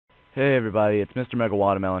Hey everybody, it's Mr. Mega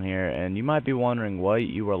Watermelon here, and you might be wondering what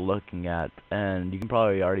you are looking at, and you can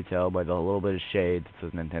probably already tell by the little bit of shade that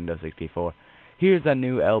says Nintendo 64. Here's that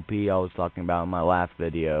new LP I was talking about in my last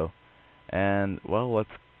video, and, well,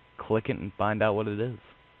 let's click it and find out what it is.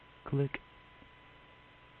 Click.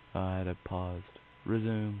 I had it paused.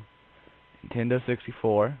 Resume. Nintendo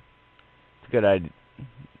 64. It's a good idea.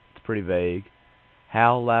 It's pretty vague.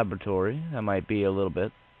 HAL Laboratory. That might be a little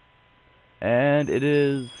bit. And it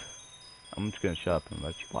is... I'm just gonna shut up and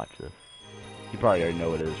let you watch this. You probably already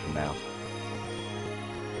know what it is from now.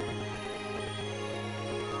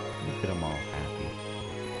 Look at them all happy.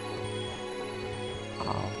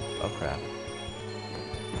 Oh crap.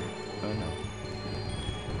 Oh no.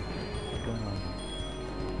 What's going on?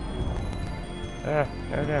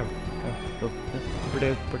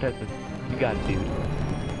 No. Protect us. You got it, dude.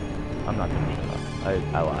 I'm not gonna shut up.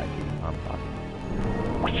 I lied to you. I'm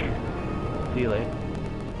sorry. See you later.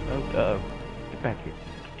 Oh, get back here.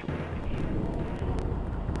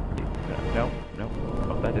 No.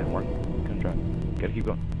 Oh, that didn't work. Gonna try. Gotta keep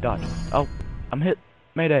going. Dodge. Oh, I'm hit.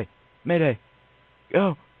 Mayday.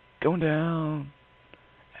 Oh, going down.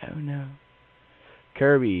 Oh no.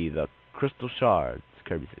 Kirby, the Crystal Shards.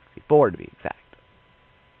 Kirby 64 to be exact.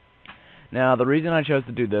 Now, the reason I chose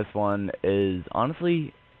to do this one is,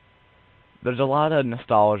 honestly, there's a lot of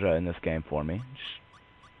nostalgia in this game for me.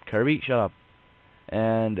 Kirby, shut up.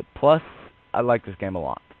 And plus, I like this game a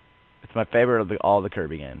lot. It's my favorite of all the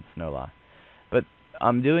Kirby games, no lie. But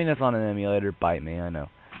I'm doing this on an emulator, bite me, I know.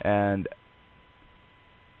 And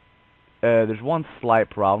there's one slight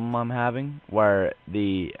problem I'm having, where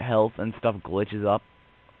the health and stuff glitches up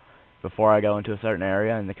before I go into a certain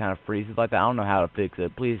area, and it kind of freezes like that. I don't know how to fix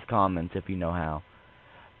it. Please comment if you know how.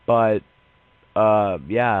 But,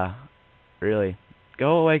 yeah, really.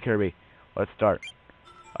 Go away, Kirby. Let's start.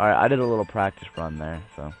 Alright, I did a little practice run there,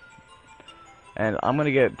 so. And I'm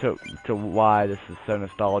gonna get to why this is so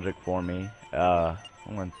nostalgic for me. I'm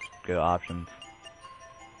gonna go to options.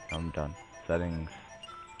 I'm done. Settings.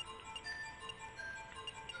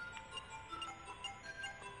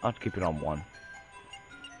 I'll just keep it on 1.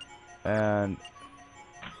 And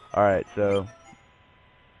alright, so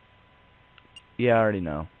yeah, I already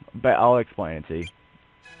know. But I'll explain it to you.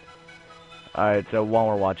 Alright, so while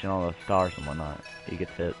we're watching all the stars and whatnot, he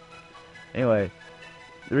gets hit. Anyway,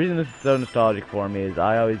 the reason this is so nostalgic for me is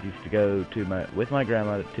I always used to go to with my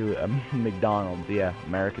grandmother to a McDonald's. Yeah,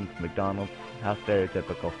 Americans McDonald's. How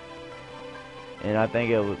stereotypical. And I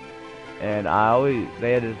think it was, and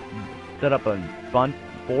they had to set up a bunch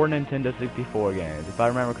 4 Nintendo 64 games. If I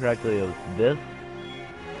remember correctly, it was this,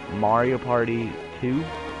 Mario Party 2,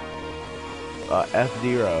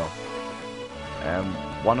 F-Zero, and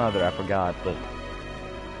one other I forgot, but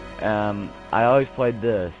I always played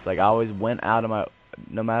this. Like, I always went out of my,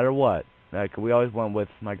 no matter what, like, we always went with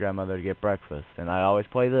my grandmother to get breakfast, and I always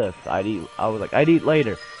play this. I'd eat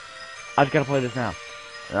later. I just gotta play this now.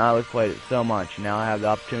 And I always played it so much. Now I have the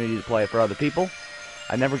opportunity to play it for other people.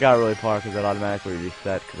 I never got really far because it automatically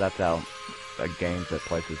reset, because that's how games at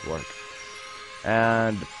places work.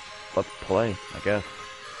 And let's play, I guess.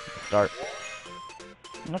 Let's start.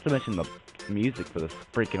 Not to mention the music for this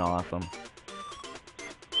freaking awesome.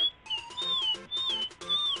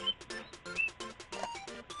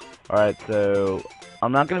 Alright, so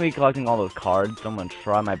I'm not going to be collecting all those cards. I'm going to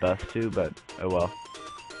try my best to, but oh well.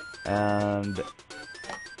 And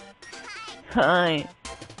hi,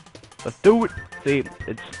 let's do it. See,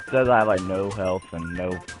 it says I have like no health and no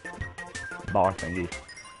bar thingies.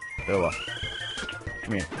 So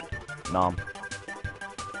come here, nom.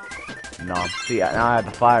 See, now I have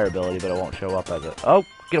the fire ability, but it won't show up as it. Oh,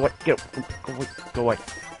 get away, go away.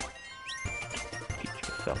 Get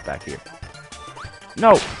yourself back here.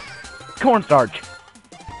 No, cornstarch.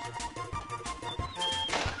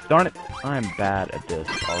 Darn it, I'm bad at this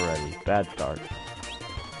already. Bad start.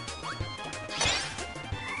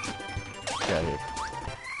 Get out of here.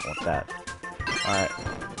 Want that. Alright.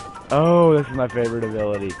 Oh, this is my favorite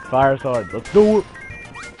ability. Fire sword. Let's do it.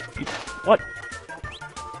 What?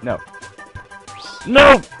 No.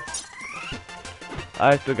 No!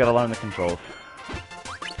 I still gotta learn the controls.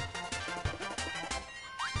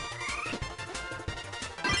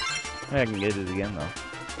 I can get it again though.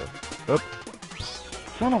 So, oop.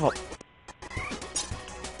 Son of a...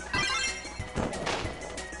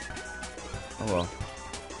 Oh well.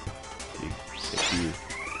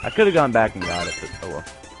 I could have gone back and got it, but oh well.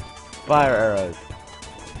 Fire arrows.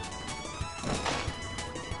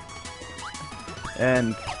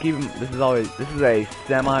 And keep them, this is a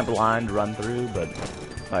semi-blind run through, but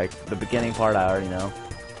like the beginning part I already know.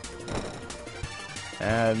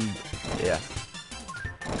 And yeah.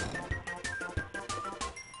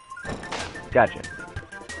 Gotcha.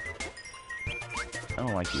 I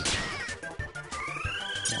don't like you.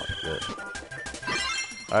 What's this?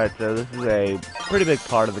 Alright, so this is a pretty big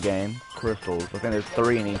part of the game. Crystals. I think there's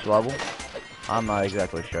 3 in each level. I'm not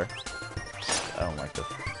exactly sure. I don't like this.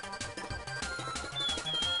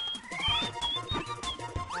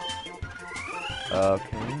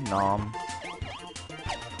 Okay, nom.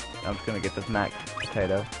 I'm just gonna get this max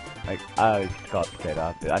potato. Like, I always call it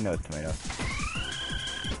potato. I know it's tomato.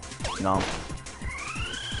 Nom.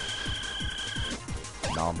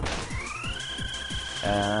 Nom.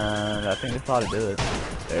 And I think that's how to do it.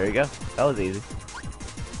 There you go. That was easy.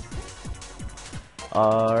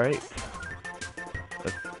 Alright.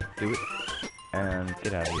 Let's do it. And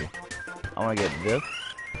get out of here. I wanna get this.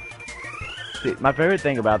 See, my favorite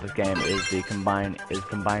thing about this game is combining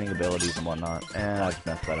abilities and whatnot. And I just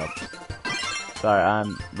messed that up. Sorry,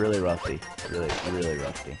 I'm really rusty. Really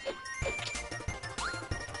rusty.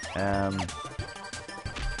 Just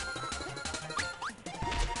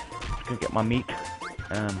gonna get my meat.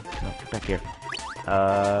 No, get back here.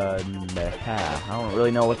 I don't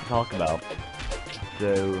really know what to talk about.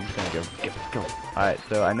 So, I'm just gonna go. Alright,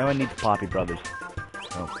 so I know I need the Poppy Brothers.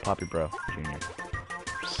 Oh, Poppy Bro Jr. I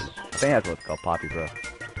think that's what it's called, Poppy Bro.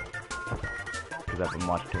 Because I've been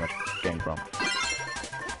watching too much Game Grumps.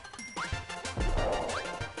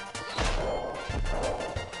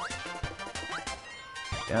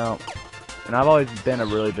 You know, and I've always been a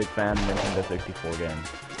really big fan of Nintendo 64 games.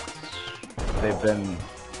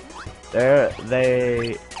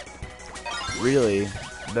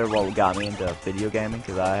 They're what got me into video gaming,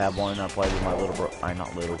 because I have one I played with my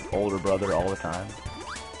older brother all the time.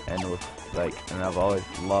 And it was like, and I've always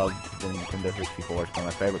loved the Nintendo 64. It's been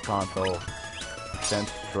my favorite console since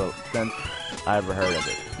I ever heard of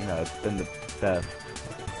it. You know, it's been the best.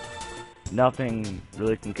 Nothing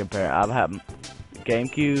really can compare. I've had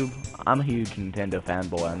GameCube. I'm a huge Nintendo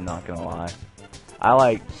fanboy, I'm not gonna lie. I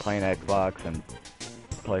like playing Xbox and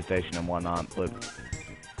PlayStation and whatnot, but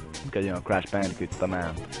because, you know, Crash Bandicoot's the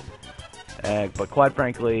man. But quite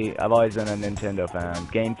frankly, I've always been a Nintendo fan.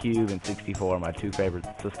 GameCube and 64 are my 2 favorite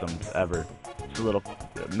systems ever. Just a little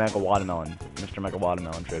Mega Watermelon, Mr. Mega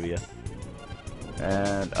Watermelon trivia.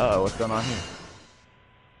 And, uh-oh, what's going on here?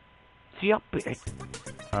 See up.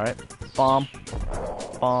 Alright. Bomb.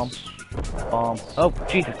 Bomb. Bomb. Oh,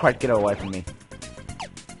 Jesus Christ, get away from me.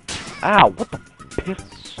 Ow, what the piss?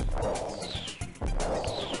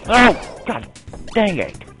 Oh, God dang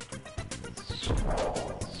it.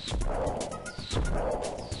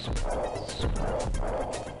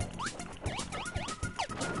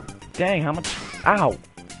 Dang, how much? Ow!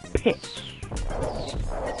 Piss!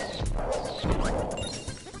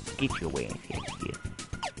 Get your way in here.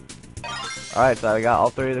 Alright, so I got all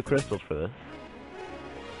 3 of the crystals for this.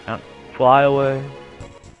 Now, fly away.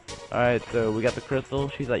 Alright, so we got the crystal.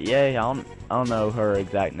 She's like, yay, I don't know her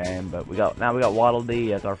exact name, but we got Waddle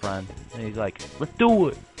Dee as our friend. And he's like, let's do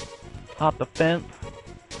it! Hop the fence.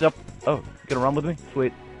 Yep. Oh, gonna run with me?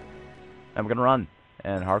 Sweet. I'm gonna run.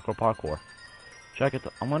 And hardcore parkour.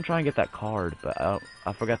 I'm gonna try and get that card, but I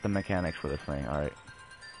forgot the mechanics for this thing. Alright.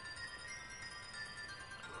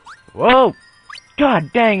 Whoa!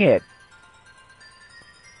 God dang it!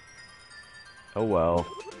 Oh well.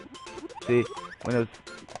 See, when those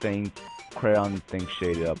crayon things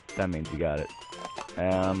shaded up, that means you got it.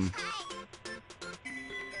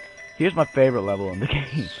 Here's my favorite level in the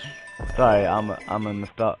game. Sorry, I'm a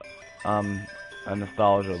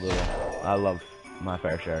nostalgia little. I love my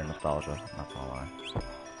fair share of nostalgia, not gonna lie.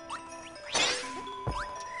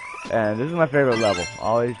 And this is my favorite level,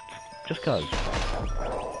 always, just cause.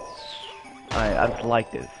 I just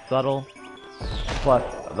liked it. Subtle, plus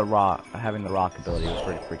having the rock ability was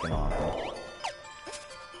pretty freaking awesome.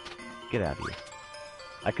 Get out of here.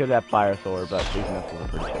 I could have Fire Sword, but these missiles are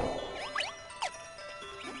pretty chill.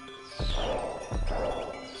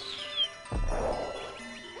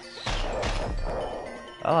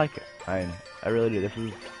 I like it. I really do.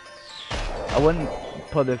 I wouldn't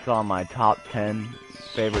put this on my top 10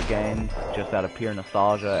 favorite games just out of pure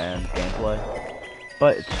nostalgia and gameplay,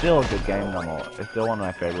 but it's still a good game nonetheless. It's still one of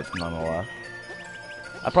my favorites nonetheless.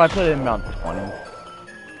 I'd probably put it in around the 20s.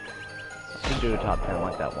 I should do a top 10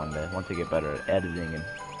 like that one day, once I get better at editing and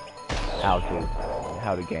how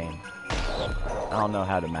to game. I don't know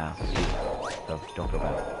how to math either, so don't feel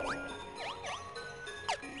bad.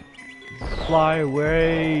 Fly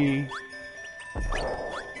away!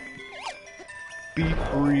 Be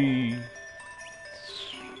free!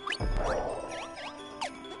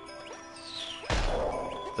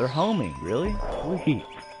 They're homing, really? Sweet.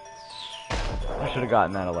 I should have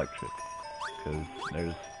gotten that electric, because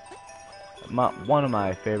there's one of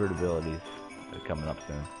my favorite abilities It's coming up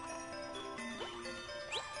soon.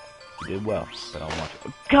 You did well, but I don't want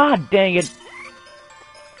you. God dang it!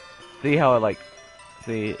 See how I like,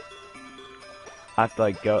 see, I have to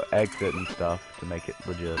like go exit and stuff to make it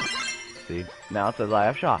legit. See, now it says I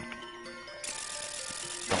have shock.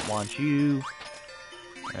 Don't want you.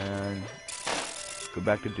 And go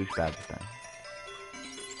back to douchebaggistan.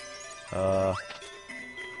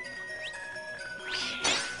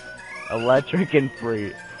 Electric and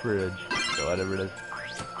fridge, or whatever it is.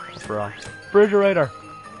 Frost. Refrigerator.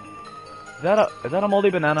 Is that a moldy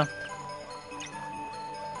banana?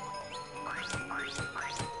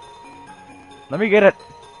 Let me get it.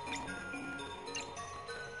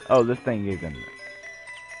 Oh, this thing is in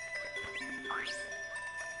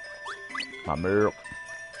my milk.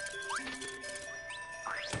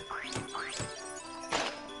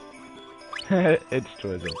 It's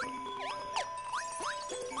Twizzle.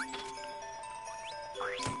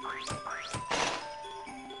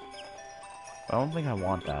 I don't think I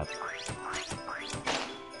want that.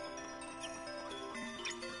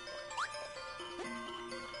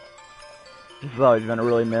 This has always been a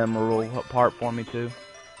really memorable part for me too.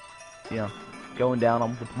 You know, going down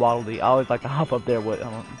on with Waddle Dee. I always like to hop up there with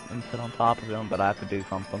and sit on top of him, but I have to do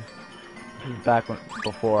something. This is back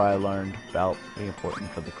before I learned about the importance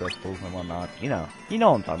of the crystals and whatnot. You know what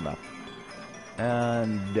I'm talking about.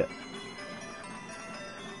 And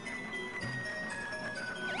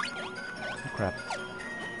crap.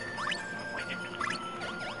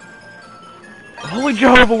 Holy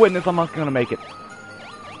Jehovah Witness, I'm not gonna make it.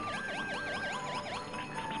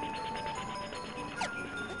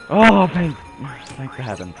 Oh, thank the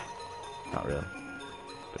heavens. Not really.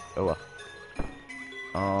 But, oh well.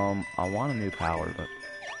 I want a new power, but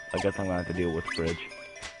I guess I'm gonna have to deal with fridge.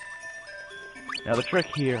 Now the trick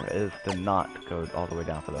here is to not go all the way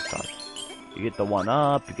down for those stars. You get the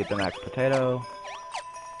 1-up, you get the max potato.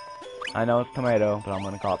 I know it's tomato, but I'm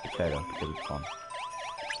gonna call it potato because it's fun.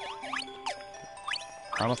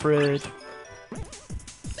 I'm a fridge.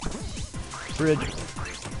 Fridge.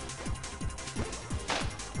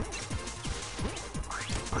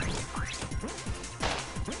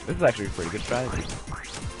 This is actually a pretty good strategy.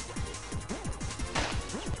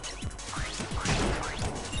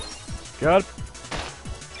 Good.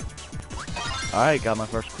 Alright, got my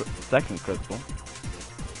second crystal.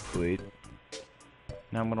 Sweet.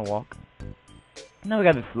 Now I'm gonna walk. Now we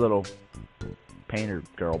got this little painter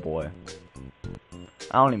girl boy.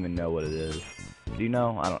 I don't even know what it is. Do you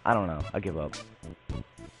know? I don't know. I give up.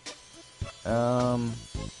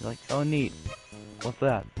 Like, oh neat. What's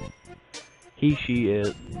that? He, she,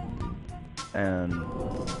 it. And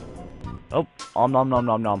oh, nom nom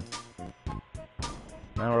nom nom.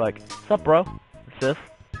 Now we're like, sup bro? Sis?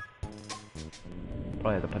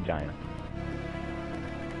 Probably has a vagina.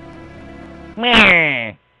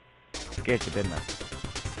 Meh. Scared you, didn't I?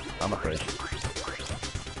 I'm afraid.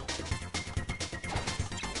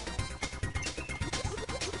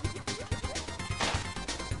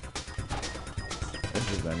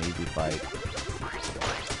 This is an easy fight.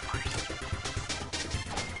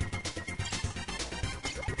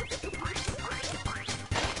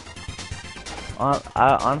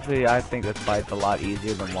 Honestly, I think this fight's a lot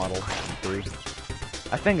easier than Waddle in 3.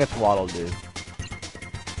 I think it's Waddle Dee.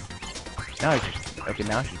 Now he's just, okay,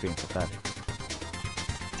 now she's being pathetic.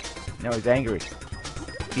 No, he's angry.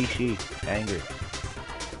 He, she, angry.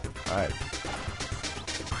 Alright.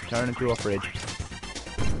 Turn into a fridge.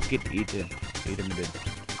 Get eaten. Eat him good.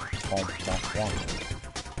 Womp, womp, womp.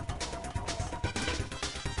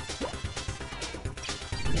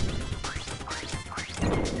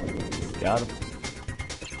 Got him.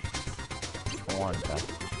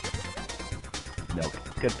 Milk.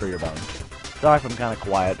 Good for your bones. Sorry if I'm kind of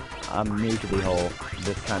quiet. I'm new to the whole,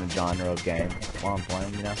 this kind of genre of game while I'm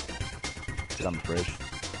playing, you know? Because I'm a fridge.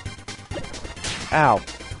 Ow!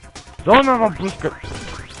 Son of a biscuit!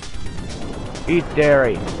 Eat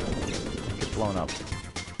dairy! Get blown up.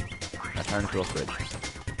 I turn into a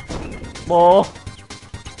fridge. Lol!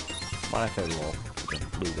 Why'd I say lol?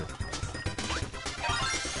 Loser.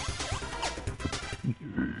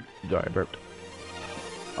 Sorry, I burped.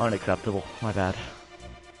 Unacceptable. My bad.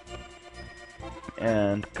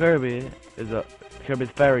 And Kirby's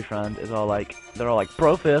fairy friend is all like, they're all like,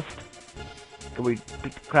 Pro Fist! Can we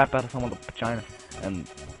beat the crap out of someone with a vagina? And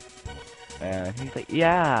he's like,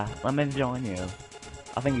 yeah, let me join you.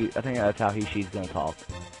 I think that's how she's gonna talk.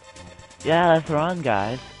 Yeah, let's run,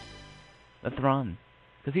 guys. Let's run.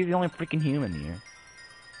 Cause he's the only freaking human here.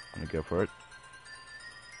 I'm gonna go for it.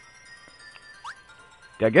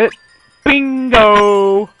 Did I get it?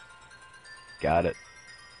 Bingo! Got it.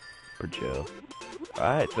 For chill.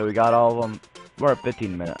 Alright, so we got all of them. We're at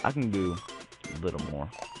 15 minutes. I can do a little more.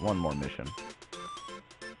 One more mission.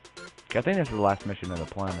 Okay, I think this is the last mission of the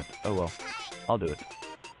planet. Oh well. I'll do it.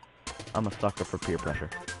 I'm a sucker for peer pressure.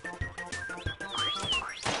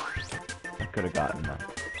 I could have gotten my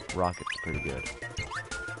rockets pretty good.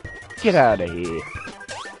 Get out of here.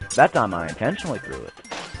 That time I intentionally threw it.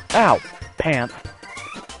 Ow! Pants.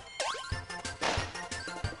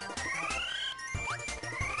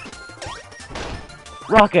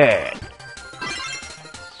 Rocket!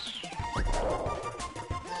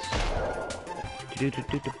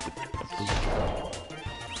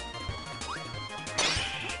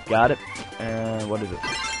 Got it. And what is it?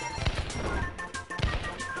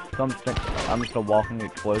 Something. I'm just a walking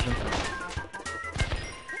explosion.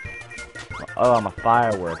 Oh, I'm a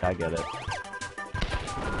firework. I get it.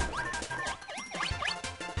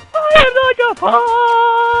 I am like a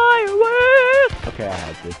firework. Okay,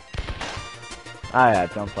 I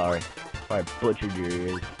had to. I'm sorry. If I butchered your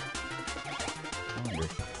ears. I wonder,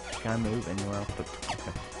 can I move anywhere else? Okay.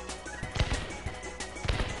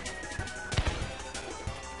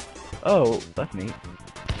 Oh, that's neat.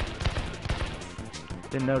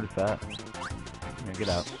 Didn't notice that. Yeah, get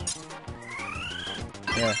out.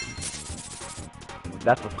 Yeah.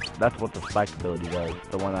 That's what the spike ability does.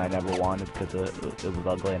 The one I never wanted because it was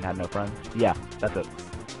ugly and had no friends. Yeah, that's it.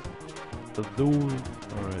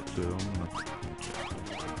 Alright, so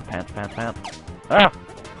pants. Ah!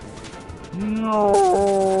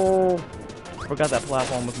 No! Forgot that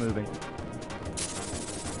platform was moving.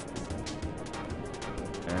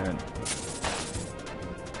 And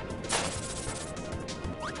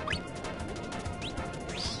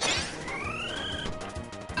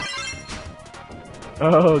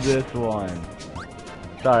oh, this one.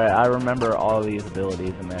 Sorry, I remember all these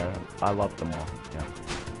abilities in there. I love them all. Yeah.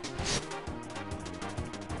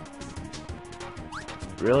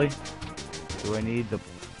 Really? Do I need the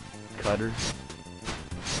cutters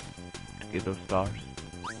to get those stars?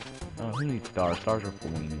 Oh, who needs stars? Stars are for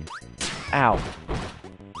weenies. Ow!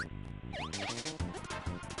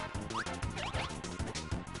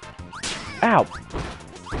 Ow!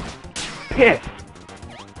 Piss!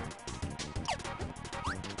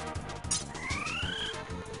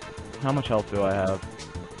 How much health do I have?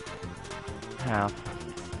 Half.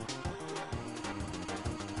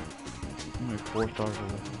 Only 4 stars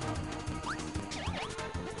left.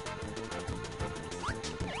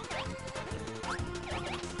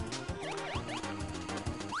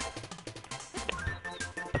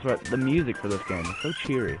 That's right, the music for this game is so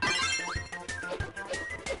cheery.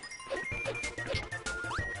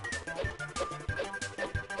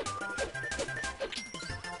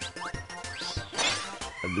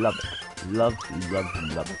 I love it. Love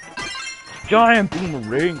it. Giant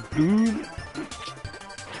boomerang, dude!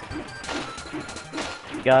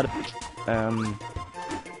 Got it.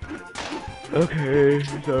 Okay,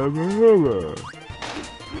 so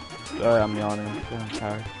sorry, I'm yawning. I'm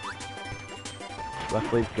tired. My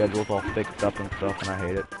sleep schedule's all fixed up and stuff, and I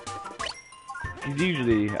hate it. Because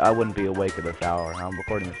usually, I wouldn't be awake at this hour. I'm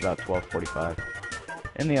recording this about 12:45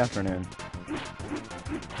 in the afternoon.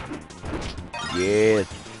 Yes.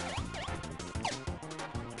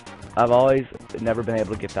 I've always never been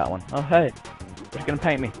able to get that one. Oh, hey. Who's gonna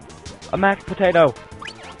paint me? A mashed potato.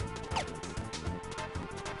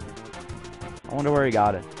 I wonder where he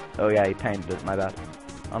got it. Oh, yeah, he painted it. My bad.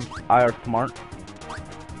 I are smart.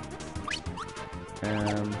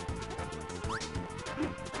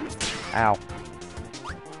 Ow.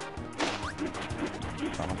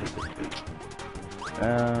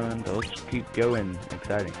 And let's keep going.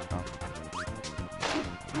 Exciting. Oh.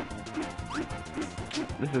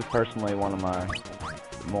 This is personally one of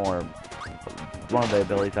the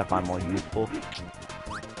abilities I find more useful.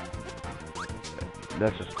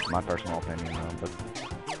 That's just my personal opinion, though.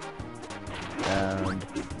 And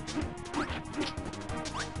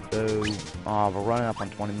so, we're running up on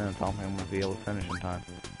 20 minutes. I don't think I'm gonna be able to finish in time.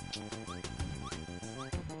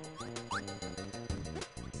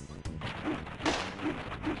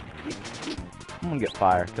 I'm gonna get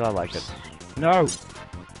fire, because I like it. No!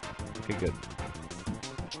 Okay, good.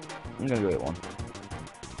 I'm gonna go get one.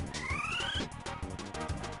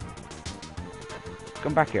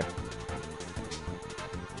 Come back here.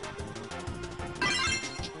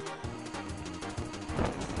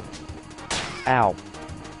 Ow.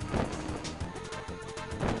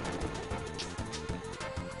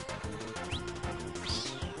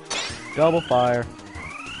 Double fire.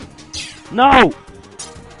 No!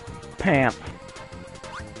 Pants.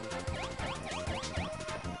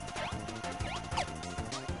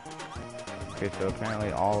 Okay, so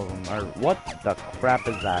apparently all of them are... What the crap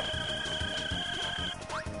is that?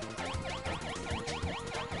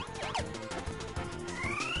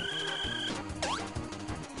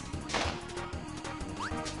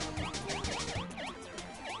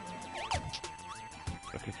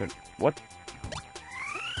 What?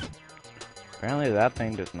 Apparently that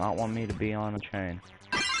thing does not want me to be on a chain.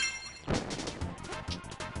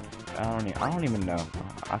 I don't even know.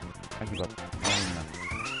 I give up. I don't even know.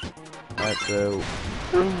 Alright, so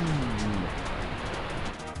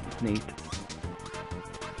it's neat.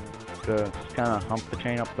 So just kinda hump the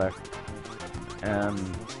chain up there. And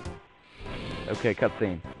okay,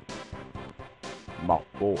 cutscene. My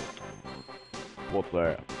fault. What's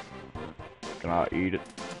that? Can I eat it?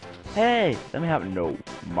 Hey, let me have it. No,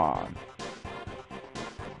 mine.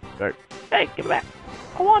 Hey, give it back.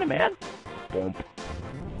 I want it, man. Boom.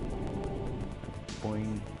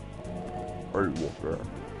 Boing. Hey, what's that?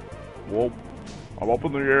 Whoa. I'm up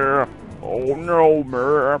in the air. Oh no,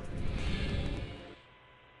 man.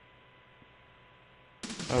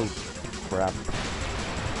 Oh, crap.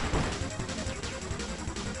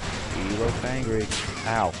 He looks angry.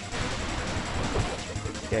 Ow.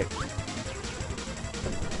 Okay.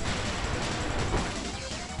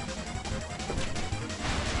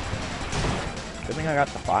 Good thing I got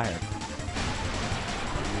the fire.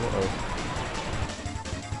 Uh-oh.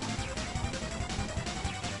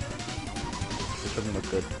 This doesn't look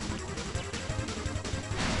good.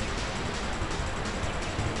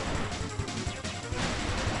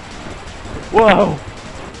 Whoa!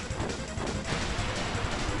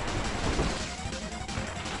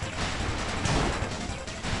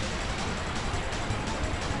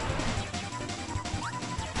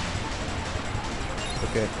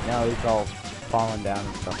 Okay, now he's all falling down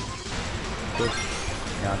and stuff. Good.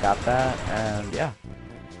 Now I got that, and yeah.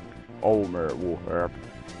 Oh, Merit Warfare.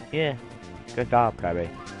 Yeah. Good job, Kirby.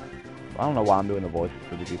 I don't know why I'm doing the voices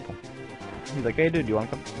for the people. He's like, hey dude, do you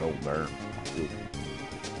want to come? No, Merit. Dude.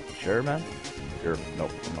 Sure, man? Sure.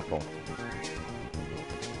 Nope, I'm not going.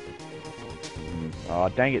 Oh,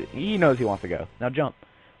 dang it. He knows he wants to go. Now jump.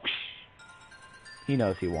 He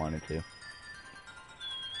knows he wanted to.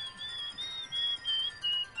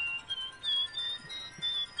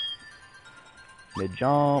 Mid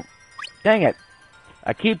jump. Dang it!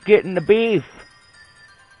 I keep getting the beef!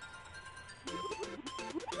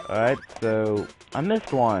 Alright, so I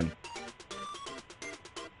missed one.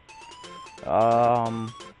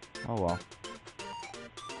 Oh well.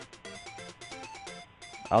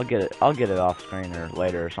 I'll get it off screen or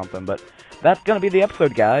later or something, but that's gonna be the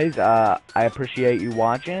episode, guys. I appreciate you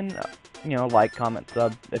watching. You know, like, comment,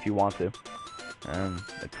 sub if you want to. And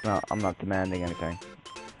I'm not demanding anything.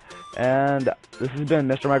 And this has been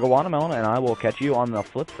Mr. Mega Watermelon, and I will catch you on the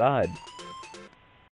flip side.